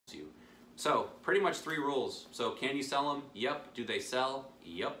So pretty much 3 rules. So can you sell them? Yep. Do they sell?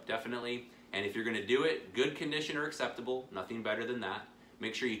 Yep, definitely. And if you're going to do it, good condition or acceptable, nothing better than that.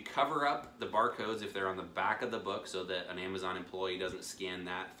 Make sure you cover up the barcodes if they're on the back of the book so that an Amazon employee doesn't scan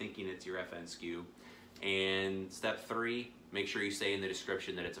that thinking it's your FN SKU. And step 3, make sure you say in the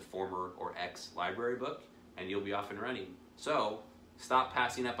description that it's a former or ex-library book, and you'll be off and running. So stop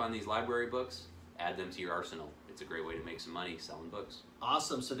passing up on these library books, add them to your arsenal. It's a great way to make some money selling books.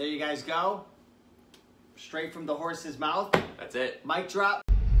 Awesome. So there you guys go. Straight from the horse's mouth. That's it. Mic drop.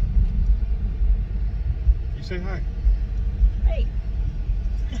 You say hi. Hey.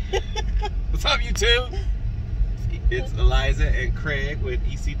 What's up, YouTube? It's Eliza and Craig with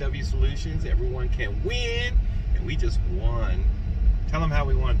ECW Solutions. Everyone can win, and we just won. Tell them how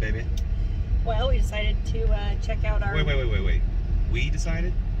we won, baby. Well, we decided to check out our... Wait. We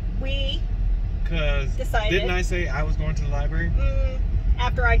decided? We Because didn't I say I was going to the library?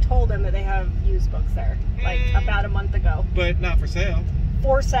 After I told them that they have used books there, like about a month ago. But not for sale.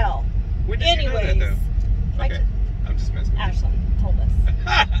 For sale. When did you know that, though? Okay, I'm just messing with you. Ashland told us.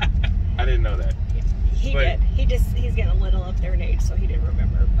 I didn't know that. Yeah, he did. He's getting a little up there in age, so he didn't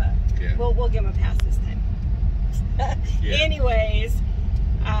remember. But yeah. we'll give him a pass this time. Yeah. Anyways,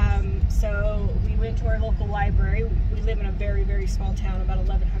 so we went to our local library. We live in a very, very small town, about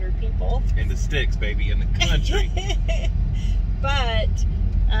 1,100 people. In the sticks, baby, in the country. But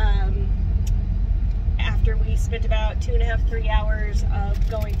after we spent about 2.5, 3 hours of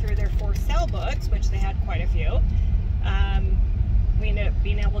going through their for sale books, which they had quite a few, we ended up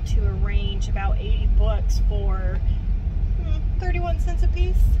being able to arrange about 80 books for 31 cents a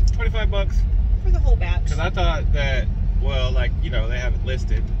piece. 25 bucks. For the whole batch. Because I thought that, well, like, you know, they have it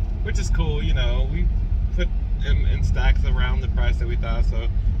listed, which is cool, you know. We put them in stacks around the price that we thought, so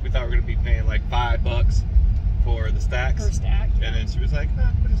we thought we were going to be paying like $5 for the stacks. Per stack, yeah. And then she was like,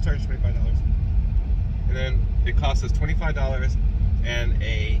 we'll just charge $25. And then it cost us $25 and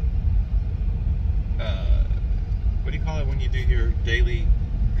a, what do you call it when you do your daily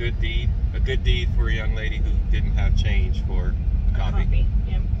good deed? A good deed for a young lady who didn't have change for a copy.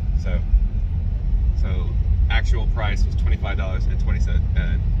 Yeah. So actual price was $25 and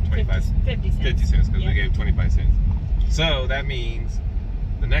 50 cents because we gave 25 cents. So that means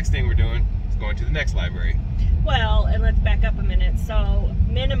the next thing we're doing is going to the next library. Well, and let's back up a minute. So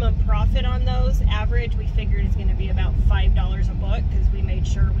minimum profit on those, average, we figured is going to be about $5 a book because we made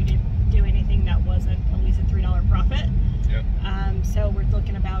sure we didn't do anything that wasn't at least a $3 profit. Yep. So we're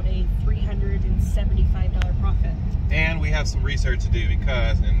looking about a $375 profit. And we have some research to do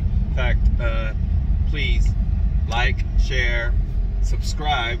because, in fact, please like, share,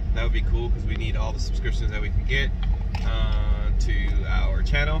 subscribe. That would be cool because we need all the subscriptions that we can get to our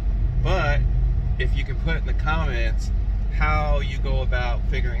channel. But if you can put in the comments how you go about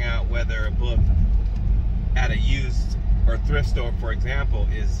figuring out whether a book at a used or thrift store, for example,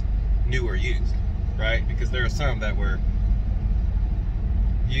 is new or used, right? Because there are some that were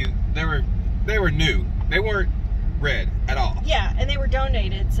they were new. They weren't read at all. Yeah, and they were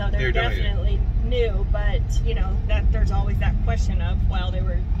donated, so they're definitely new. But you know that there's always that question of, well, they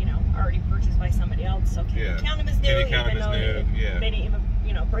were already purchased by somebody else, so can you count them as new? They didn't even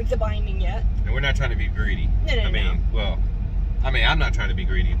break the binding yet. And we're not trying to be greedy. No. I mean, I'm not trying to be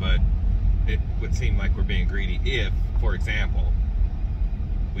greedy, but it would seem like we're being greedy if, for example,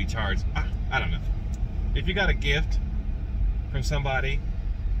 we charge, I don't know, if you got a gift from somebody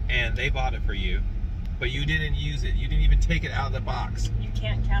and they bought it for you, but you didn't use it, you didn't even take it out of the box. You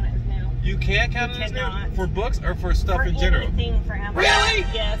can't count it as new. You can't count it as new? For books or for stuff in general? Anything for Amazon. Really?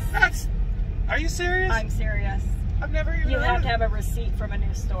 Yes. Are you serious? I'm serious. I've never even You have to have a receipt from a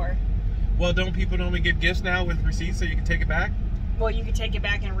new store. Well, don't people normally get gifts now with receipts so you can take it back? Well, you can take it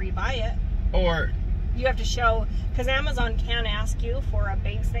back and rebuy it. Or you have to show, because Amazon can ask you for a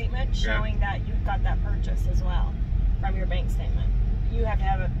bank statement showing that you've got that purchase as well from your bank statement. You have to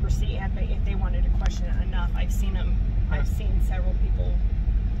have a receipt if they wanted to question it enough. I've seen them. I've seen several people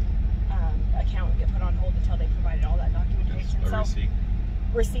account get put on hold until they provided all that documentation.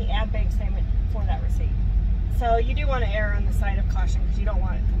 Receipt and bank statement for that receipt. So you do want to err on the side of caution because you don't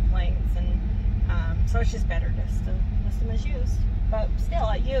want complaints, and so it's just better just to list them as used. But still,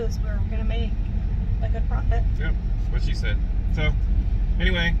 at used, we're going to make a good profit. Yep, what she said. So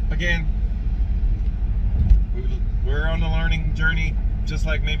anyway, again, we're on a learning journey, just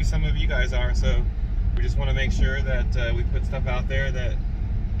like maybe some of you guys are. So we just want to make sure that we put stuff out there that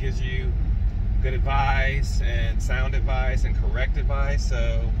gives you good advice and sound advice and correct advice.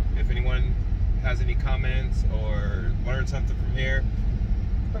 So if anyone has any comments or learned something from here,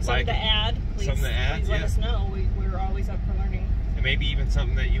 or something to add, please let us know. We're always up for learning. and maybe even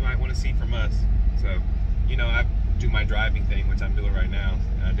something that you might want to see from us. So, you know, I do my driving thing, which I'm doing right now.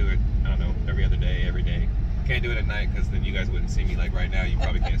 And I do it, I don't know, every other day, every day. Can't do it at night because then you guys wouldn't see me. Like right now, you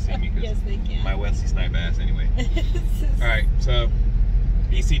probably can't see me because Yes, they can. my Wesley Snipe ass anyway. All right, so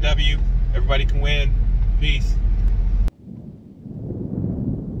ECW, everybody can win. Peace.